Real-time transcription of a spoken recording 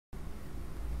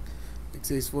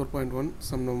Exercise 4.1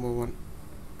 sum number 1.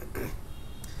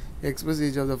 Express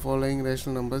each of the following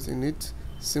rational numbers in its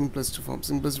simplest form.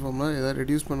 Simplest form na edha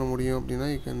reduce panna mudiyum appadina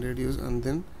you can reduce and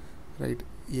then write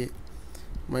a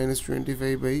minus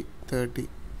 25 by 30.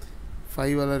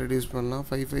 5 ala reduce pannalam.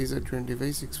 5 5 is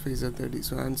 25, 6 5 is 30.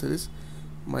 So answer is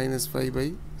minus 5 by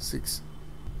 6.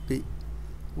 B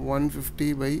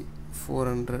 150 by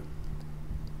 400.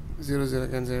 0 0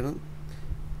 cancel.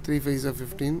 3 5 is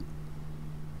 15.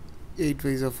 8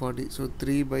 5 is 40. So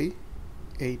 3 by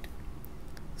 8.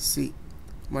 C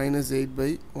minus 8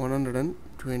 by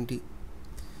 120.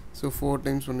 So 4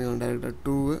 times 1 director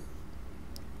 2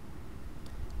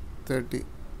 30.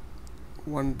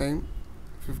 1 time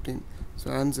 15. So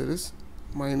answer is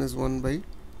minus 1 by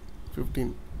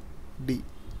 15. D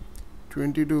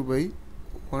 22 by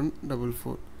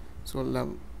 144. So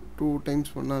 11, 2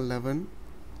 times 1 11.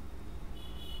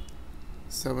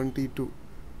 72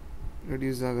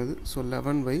 reduce agadu. So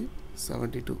 11 by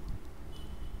 72.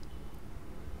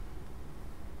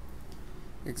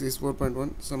 Exercise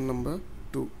 4.1 sum number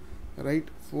 2. Write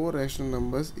 4 rational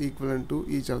numbers equivalent to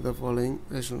each of the following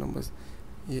rational numbers.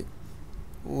 A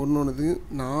ஒன்னொன்னுக்கு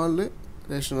 4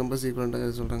 rational numbers equivalent ஆக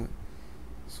சொல்கிறாங்க.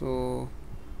 So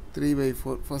 3 by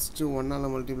 4 first 1ஆல்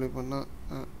multiply பண்ணால்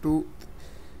 2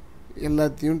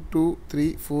 எல்லாத்தையும் 2 3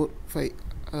 4 5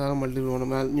 அதால் multiple பண்ண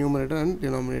மேல் numerator and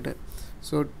denominator.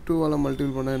 So 2ஆல்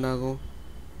multiple பண்ணால் என்ன ஆகும்?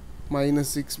 minus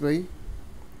 6 by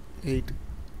 8.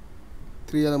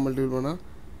 3ஆல் மல்டிபிள் பண்ணால்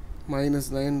minus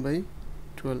 9 by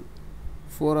 12.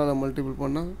 4ஆல் மல்டிபிள்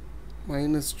பண்ணால்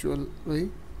minus 12 by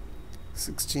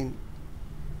 16.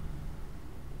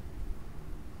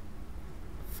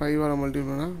 5ஆல் மல்டிபிள்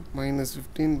பண்ணால் minus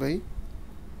 15 by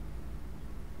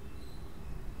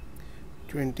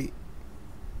 20.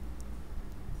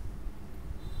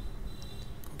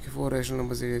 Okay, 4 rational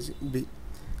numbers. B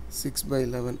 6 by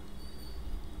 11.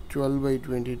 12 by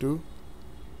 22.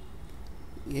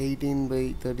 18 by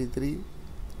 33.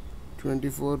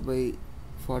 24 by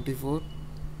 44.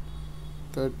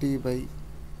 30 by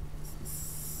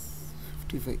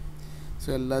 55. So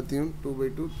எல்லாத்தையும் 2 by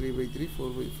 2, 3 by 3, 4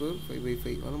 by 4, 5 by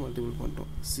 5 all multiple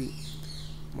பண்ணுறோம். C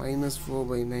minus 4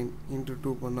 by 9 into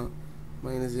 2 பண்ணால்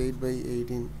minus 8 by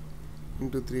 18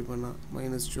 into 3 பண்ணால்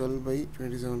minus 12 by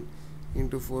 27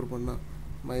 into 4 பண்ணால்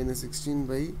minus 16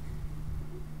 by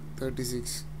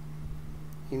 36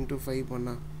 into 5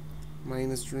 பண்ணால்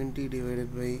minus 20 divided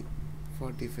by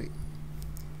 45.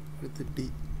 அடுத்து D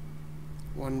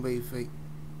 1 by 5,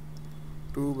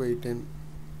 2 by 10,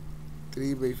 3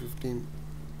 by 15,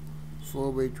 4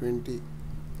 by 20,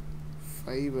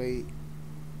 5 by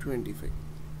 25.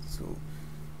 So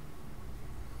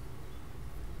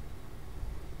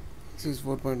this is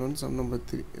 4.1 sum number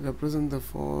 3. Represent the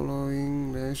following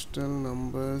rational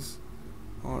numbers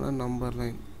on a number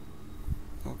line.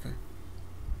 Okay.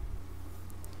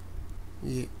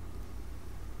 A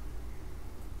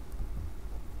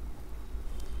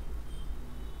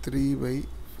 3 by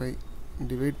 5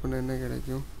 divide பண்ண என்ன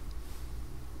கிடைக்கும்?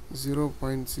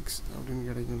 0.6 அப்படின்னு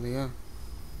கிடைக்கும் இல்லையா?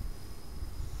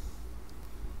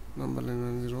 நம்பரில் என்ன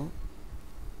 0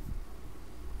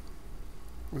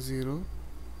 0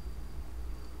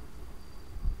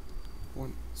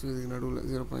 1. ஸோ இதுக்கு நடுவில்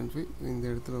 0.5 இந்த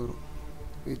இடத்துல வரும்,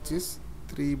 which is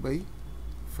 3 by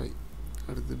 5.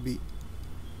 அடுத்து B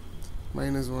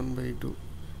minus 1 by 2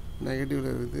 நெகட்டிவில்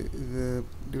இருக்குது, இது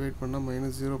டிவைட் பண்ணால்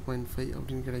minus 0.5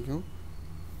 அப்படின்னு கிடைக்கும்.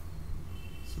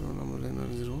 ஸோ நம்மள என்ன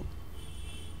எழுதிடுவோம்?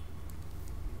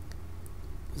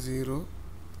 0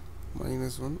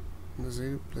 minus 1 இந்த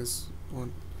சைடு ப்ளஸ்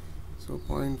 1. ஸோ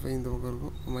 0.5 இந்த பக்கம்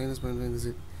இருக்கும், minus 0.5 இந்த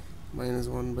side minus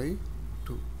 1 by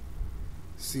 2.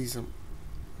 C sum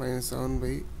minus 7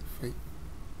 by 5.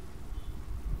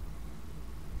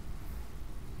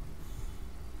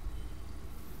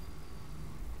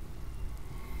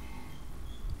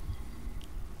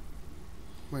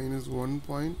 minus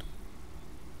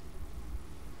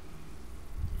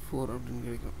 1.4 அப்படின்னு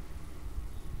கிடைக்கும்.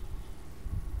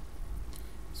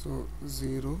 ஸோ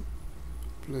 0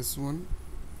 ப்ளஸ் 1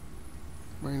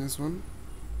 minus 1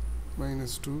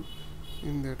 minus 2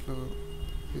 இந்த இடத்துல வரும்,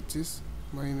 which is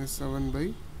minus 7 by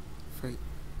 5.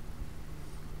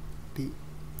 D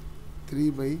 3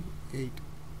 by 8.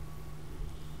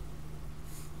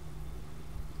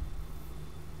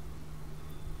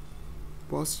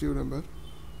 Positive number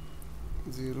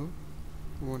 0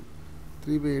 1.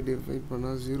 3 by 8 divide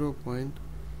பண்ணால்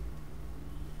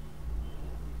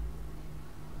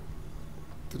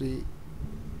 0.3.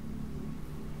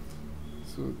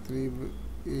 ஸோ 3 by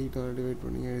 8 ஆல் டிவைட்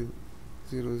பண்ணி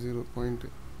 0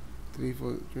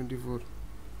 0.34 24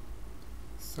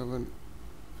 7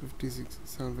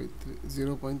 5675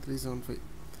 0.375.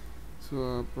 So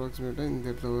approximately in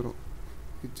that level,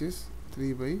 which is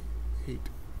 3/8.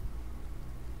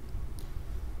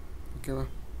 Okay,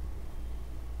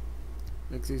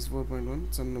 exercise 4.1,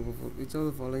 sum number 4. Which of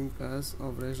the following pairs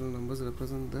of rational numbers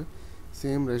represent the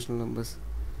same rational numbers?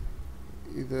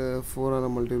 இதை 4ஆல்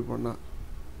multiple பண்ணால்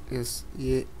S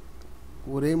A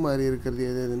ஒரே மாதிரி இருக்கிறது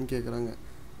எது எதுன்னு கேட்குறாங்க.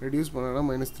 Reduce பண்ணால்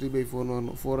 -3/4ன்னு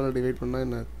வரணும். 4ஆல் டிவைட் பண்ணால்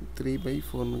என்ன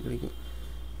 3/4ன்னு கிடைக்கும்.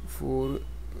 4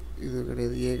 இது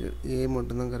கிடையாது. ஏ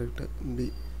மட்டும்தான் கரெக்டு. பி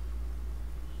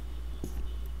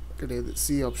கிடையாது.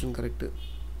 C option correct.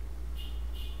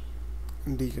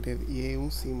 டி கிடையாது.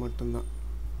 ஏவும் சி மட்டும்தான்.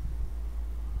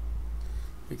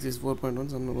 Exercise 4.1,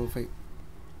 sum number 5.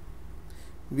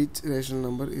 Which rational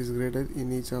number is greater in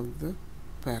each of the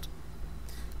pair?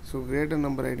 So greater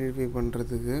number identify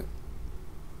பண்ணுறதுக்கு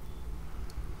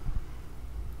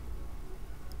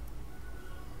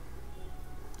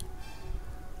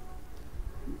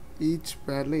each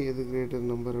pairல எது greater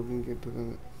number அப்படின்னு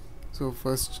கேட்டிருக்காங்க. ஸோ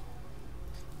ஃபர்ஸ்ட்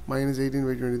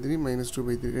 -18/23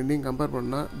 -2/3 ரெண்டையும் கம்பேர்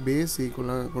பண்ணால் பேஸ்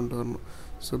ஈக்குவலாக கொண்டு வரணும்.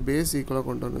 ஸோ பேஸ் ஈக்குவலாக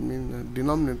கொண்டு வரணும் மீன்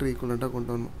டினாமினேட்டர் ஈக்குவலண்ட்டாக கொண்டு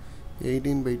வரணும்.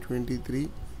 18/23,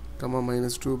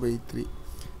 -2/3.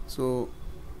 ஸோ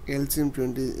எல்சிஎம்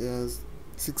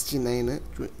 69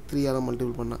 3ஆல்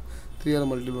மல்டிபிள் பண்ணால் 3ஆல்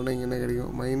மல்டிபிள் பண்ணால் இங்கே என்ன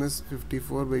கிடைக்கும்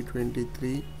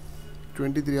 -54/23.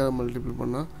 23ஆல் மல்டிபிள்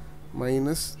பண்ணால்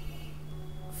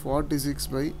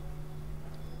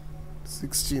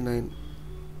 -46/69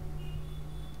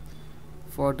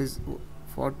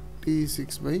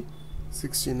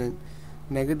 46/69.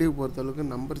 நெகட்டிவ் பொறுத்தளவுக்கு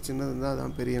நம்பர் சின்னது இருந்தால்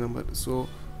அதுதான் பெரிய நம்பர். ஸோ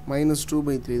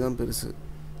 -2/3 தான் பெருசு.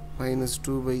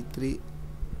 -2/3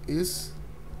 இஸ்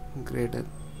கிரேட்டர்.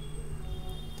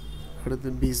 அடுத்து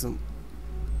பிசம்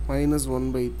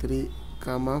 -1/3,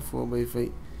 4/5.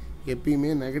 எப்பயுமே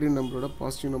நெகட்டிவ் நம்பரோட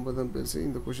பாசிட்டிவ் நம்பர் தான் பெருசு.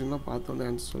 இந்த கொஷின்லாம் பார்த்தோன்னே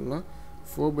ஆன்சர் சொல்லலாம்.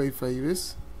 4/5 இஸ்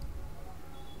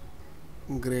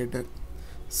கிரேட்டர்.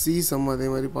 சி சம் அதே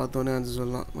மாதிரி பார்த்தோன்னே ஆன்சர்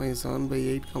சொல்லலாம்.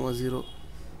 -7/8, 0.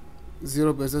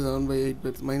 0 பெருசு, 7/8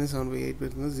 பெருசு. -7/8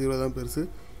 பெருசுனா 0 தான் பெருசு.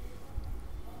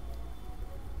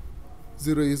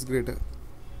 0 is greater.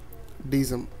 D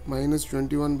some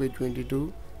 -21/22,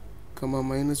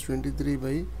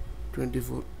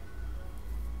 -23/24.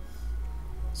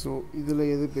 So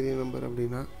இதில் எது பெரிய நம்பர்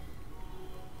அப்படின்னா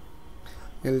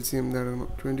எல்சிஎம் தான்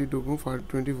எடுக்கணும். 22க்கும்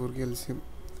 24க்கும் LCM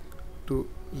 2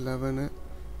 11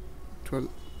 12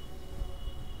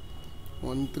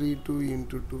 132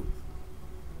 into 2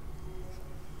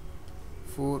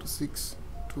 4 6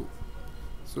 2.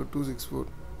 So 264.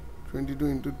 22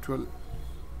 into 12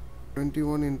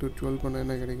 21 into 12 பண்ண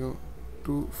என்ன கிடைக்கும்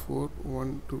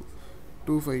 2412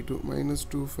 252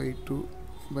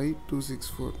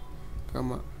 -252/264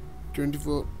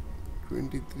 24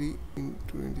 23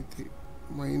 into 23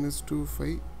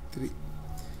 -253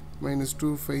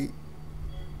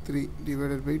 -253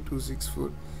 divided by 264.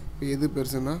 இப்போ எது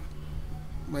பெருசுன்னா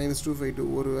 -252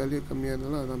 ஒரு வேல்யூ கம்மியாக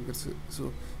இருந்தாலும் அதுதான் பெருசு. So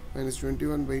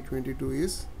 -21/22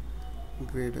 is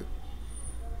greater.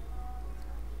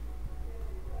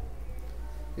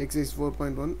 Exercise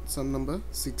 4.1, sum number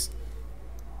 6.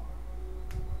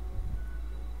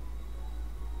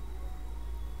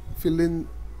 Fill in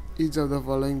each of the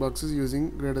following boxes using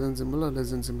greater than symbol or less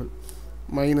than symbol.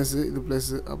 Minus இது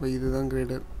ப்ளஸ்ஸு, அப்போ இதுதான்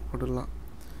கிரேட்டர் போட்டுடலாம்.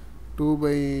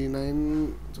 2/9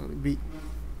 பி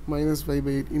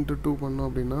 -5/8 into 2 பண்ணோம்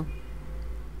அப்படின்னா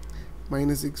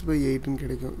 -6/8ன்னு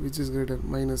கிடைக்கும். விச் இஸ் கிரேட்டர்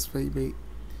 -5/8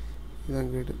 இதுதான்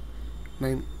கிரேட்டர்.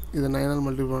 9 இதை 9ஆல்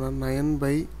மல்டிபிள் பண்ணால்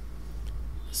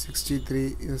 9/63.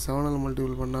 இதை 7ஆல்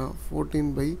மல்டிபிள் பண்ணால்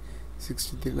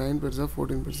 14/63. 9 பெருசா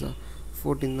 14 பெருசா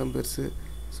 14 தான் பெருசு.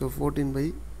 So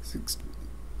 14/6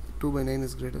 2/9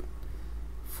 is greater.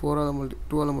 2ஆல்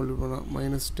மல்டிபிள் பண்ணால்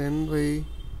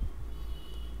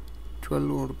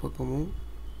 -10/12 ஒரு பக்கமும்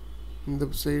இந்த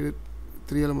சைடு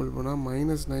 3ஆல் மல்டிபிள் பண்ணால்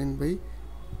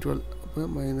 -9/12. அப்போ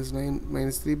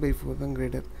 -3/4 தான்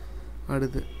கிரேட்டர்.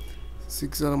 அடுத்து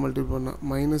 6ஆல் மல்டிபிள் பண்ணால்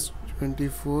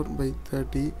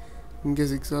 -24/30. இங்கே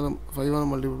 5ஆல்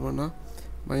மல்டிபிள் பண்ணால்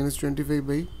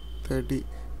 -25/30.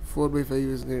 4/5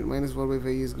 is greater.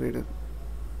 -4/5 is greater.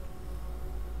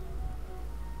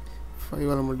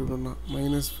 5ஆல் multiple பண்ணால்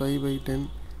 -5/10.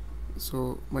 So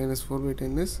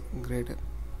 -4/10 is greater.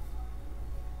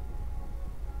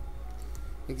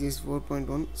 Exercise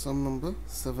 4.1, sum number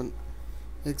 7.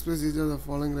 Express each of the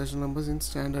following rational numbers in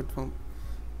standard form.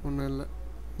 ஒன்றும் இல்லை,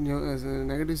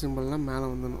 நெகட்டிவ் சிம்பிள்னால் மேலே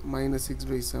வந்துடணும்.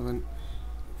 -6/7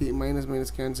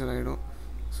 மைனஸ் கேன்சல் ஆகிடும்.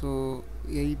 ஸோ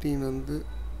 18 வந்து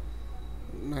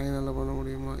 9ஆல் பண்ண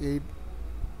முடியுமா?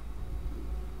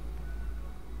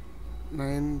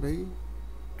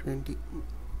 9/20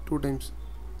 2 times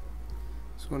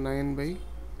So 9 by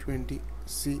 20.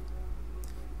 C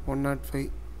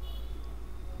 105.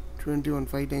 21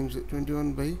 5 times 21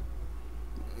 by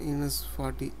minus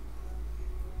 40.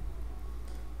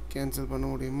 Cancel பண்ண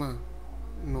முடியுமா?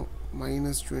 No.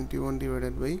 Minus 21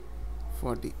 divided by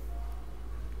 40.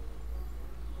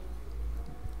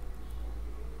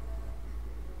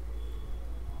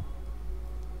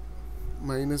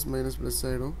 Minus minus plus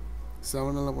ஆயிடும்.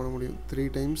 7 ஆல பண்ண முடியும். 3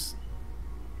 times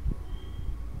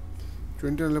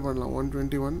 21 ல பண்ணலாம்.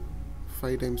 121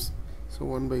 5 times. So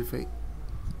 1 by 5.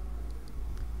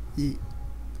 E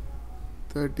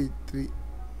 33.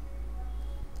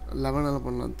 11 ஆல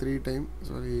பண்ணலாம். 3 time.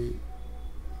 Sorry.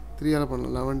 3 ஆல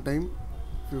பண்ணலாம். 11 time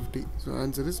 50. So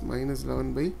answer is minus 11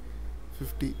 by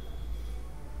 50.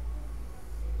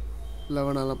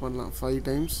 11 ஆல பண்ணலாம். 5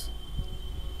 times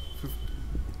 50.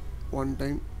 1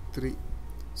 time 3.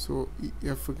 So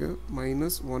F க்கு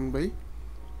minus 1 by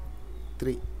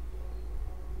 3.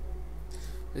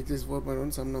 Exercise 4.1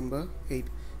 sum number 8.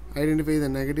 Identify the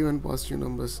negative and positive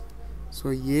numbers. So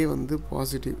A வந்து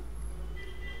positive.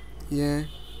 ஏன்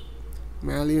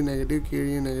மேலேயும் நெகட்டிவ்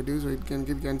கீழேயும் negative, so it can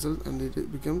get cancel and it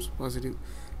becomes positive.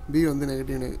 B வந்து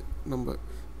negative number,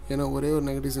 ஏன்னா ஒரே ஒரு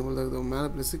negative simple தான் இருக்குது. மேலே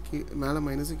ப்ளஸ்ஸு மேலே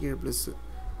மைனஸு கீழே plus.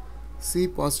 C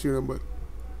positive number.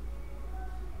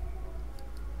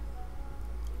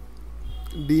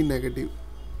 D negative,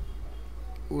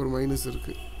 ஒரு மைனஸ்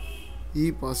இருக்குது. இ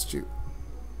positive.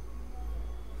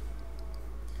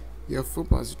 F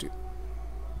positive.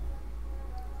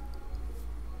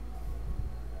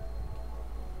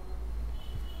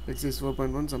 Exercise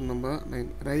 4.1 sum number 9.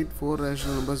 Write 4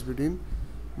 rational numbers between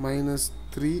minus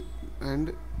 3 and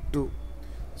 2.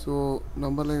 So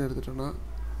number line எடுத்துட்டோம்னா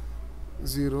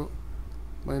 0,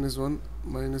 minus 1,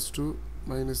 minus 2,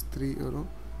 minus 3 வரும்.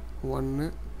 1,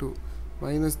 2.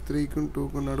 minus 3க்கும்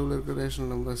 2க்கும் நடுவில் இருக்க rational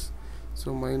numbers. So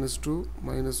minus 2,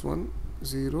 minus 1,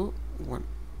 0, 1.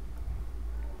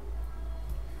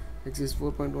 Exercise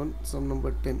 4.1 sum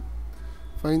number 10.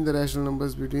 Find the rational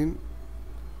numbers between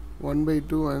 1 by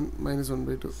 2 and minus 1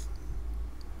 by 2.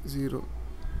 0,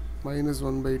 minus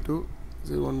 1 by 2,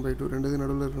 0, 1 by 2. ரெண்டு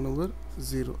நடுவில் இருக்க number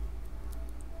 0.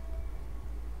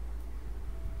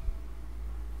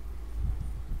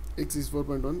 Exercise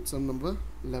 4.1 sum number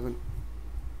 11.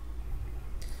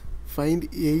 Find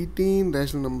 18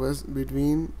 rational numbers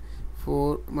between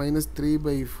minus 3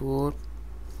 by 4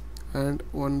 and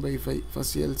 1 by 5.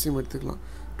 First LCM எடுத்துக்கலாம்.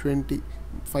 20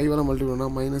 5 all multiple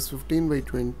பண்ணால் minus 15 by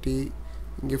 20.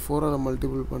 இங்கே 4 all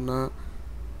multiple பண்ணால்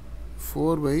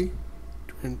 4 by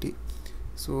 20.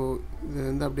 So இது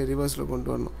வந்து அப்படியே ரிவர்ஸில் கொண்டு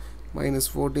வரணும். minus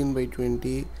 14 by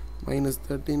 20, minus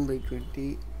 13 by 20,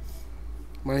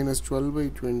 minus 12 by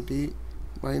 20,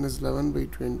 minus 11 by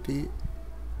 20,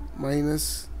 minus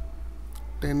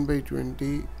 10 by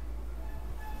 20,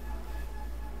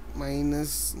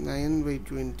 minus 9 by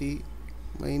 20,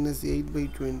 minus 8 by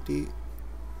 20,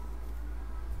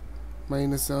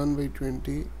 minus 7 by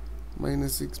 20,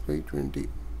 minus 6 by 20,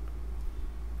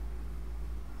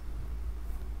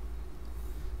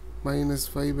 minus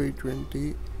 5 by 20,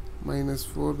 minus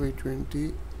 4 by 20,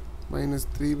 minus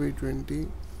 3 by 20,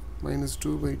 minus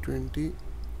 2 by 20,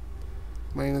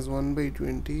 minus 1 by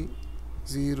 20,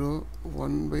 0,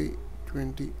 1 by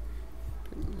 20,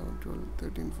 10, 11, 12,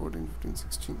 13, 14, 15,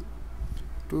 16,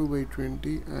 2 by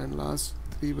 20, and last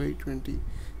 3 by 20.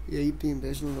 18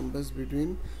 rational numbers between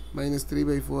minus 3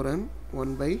 by 4 and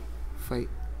 1 by 5.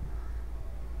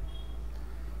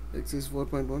 Exercise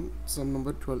 4.1 sum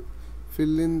number 12.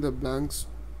 Fill in the blanks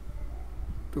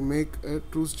to make a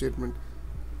true statement.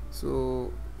 So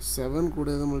 7 கூட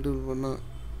எதை multiple பண்ணால்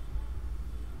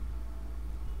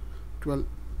 12.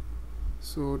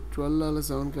 So 12 all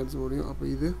 7 cancel முடியும். அப்போ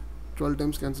இது 12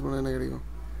 times cancel பண்ணால் என்ன கிடைக்கும்?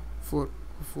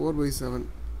 4 by 7.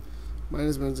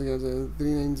 Minus minus cancel.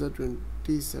 3 9s are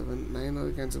 27. 9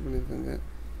 all cancel பண்ணியிருக்காங்க.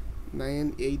 9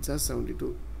 8s are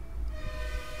 72.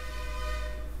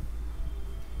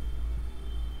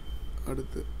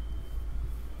 அடுத்து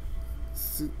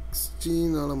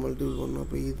 16 ஆல் மல்டிபிள் பண்ணோம்.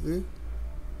 அப்போ இது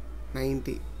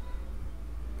 90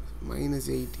 minus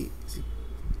 80.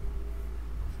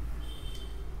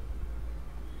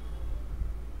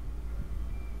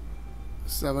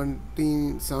 7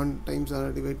 times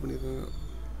ஆல் டிவைட் பண்ணியிருக்காங்க.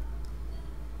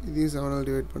 இதையும் 7 ஆல்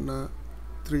டிவைட் பண்ணால்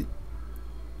 3.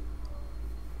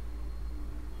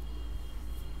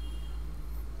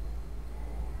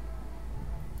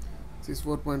 This is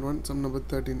 4.1 sum number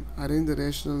 13. Arrange the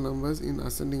rational numbers in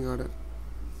ascending order.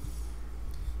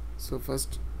 So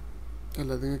first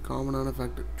எல்லாத்துக்குமே காமனான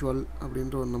ஃபேக்டர் 12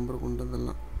 அப்படின்ற ஒரு நம்பர் கொண்டு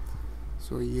வந்துடலாம்.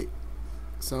 So A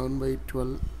 7 by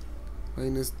 12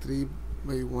 minus 3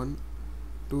 by 1,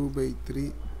 2 by 3,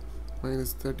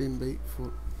 minus 13 by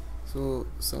 4. So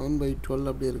 7 by 12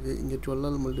 அப்படி இருக்குது. இங்கே 12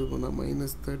 ஆல் மல்டிபிள் பண்ணால்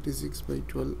minus 36 by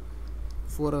 12,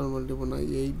 4 ஆல் மல்டிபிள் பண்ணால்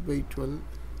 8 by 12,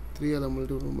 3 ஆல்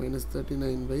மல்டிபிள் பண்ணால் minus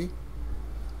 39 by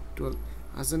 12.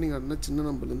 அசெண்டிங் ஆர்டர்னா சின்ன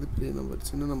நம்பர்லேருந்து பெரிய நம்பர்.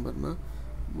 சின்ன நம்பர்னால்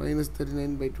minus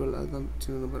 39 by 12 அதுதான்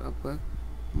சின்ன நம்பர். அப்போ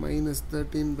minus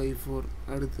 13 by 4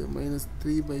 அடுத்து minus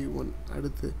 3 by 1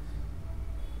 அடுத்து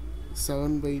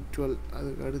 7 by 12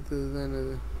 அதுக்கு அடுத்தது தான்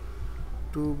என்னது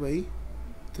 2 by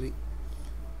 3.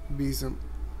 பீசம்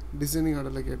டிசைனிங்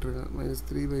ஆர்டரில் கேட்டிருக்கேன். minus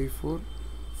 3 by 4,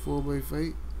 4 by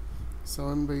 5,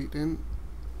 7 by 10,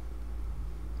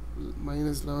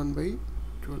 minus 11 by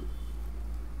 12.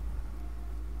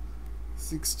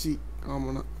 60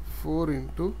 ஆமாண்ணா 4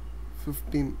 into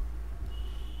 15.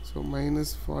 So minus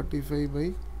 45 by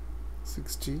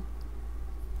 60,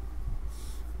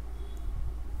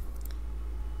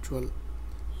 12,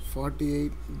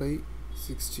 48 by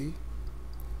 60,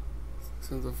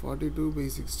 so 42 by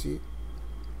 60,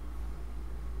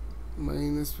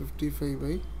 minus 55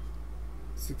 by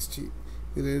 60.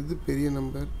 இதில் எது பெரிய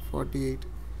நம்பர் 48.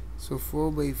 So 4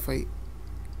 by 5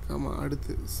 கமா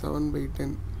அடுத்து 7 by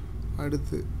 10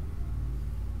 அடுத்து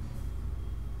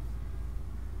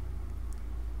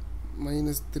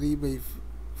minus 3 by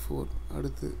 4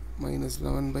 அடுத்து minus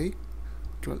 11 by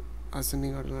 12.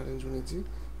 ascending order arrange பண்ணிச்சு,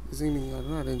 descending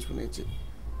order arrange பண்ணிச்சு.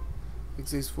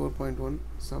 exercise 4.1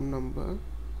 sum number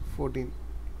 14.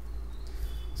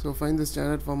 So find the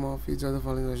standard form of each of the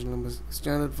following rational numbers.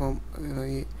 Standard form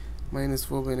A minus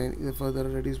 4 by 9 இதை further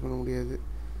reduce பண்ண முடியாது.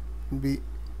 B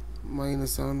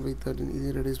minus 7 by 13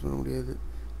 இதை reduce பண்ண முடியாது.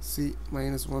 C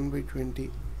minus 1 by 20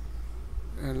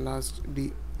 and last D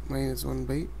minus 1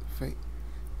 by 5.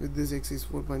 With this exercise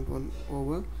 4.1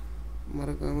 over.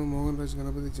 மறக்காம மோகன்ராஜ்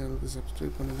கணபதி சேனலுக்கு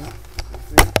subscribe பண்ணுங்கள்.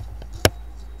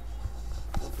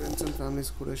 Friends and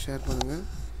families கூட ஷேர் பண்ணுங்கள்.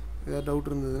 ஏதாவது டவுட்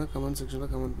இருந்ததுன்னா கமெண்ட்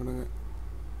செக்ஷனில் கமெண்ட் பண்ணுங்கள்.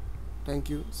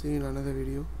 Thank you. See you in another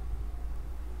video.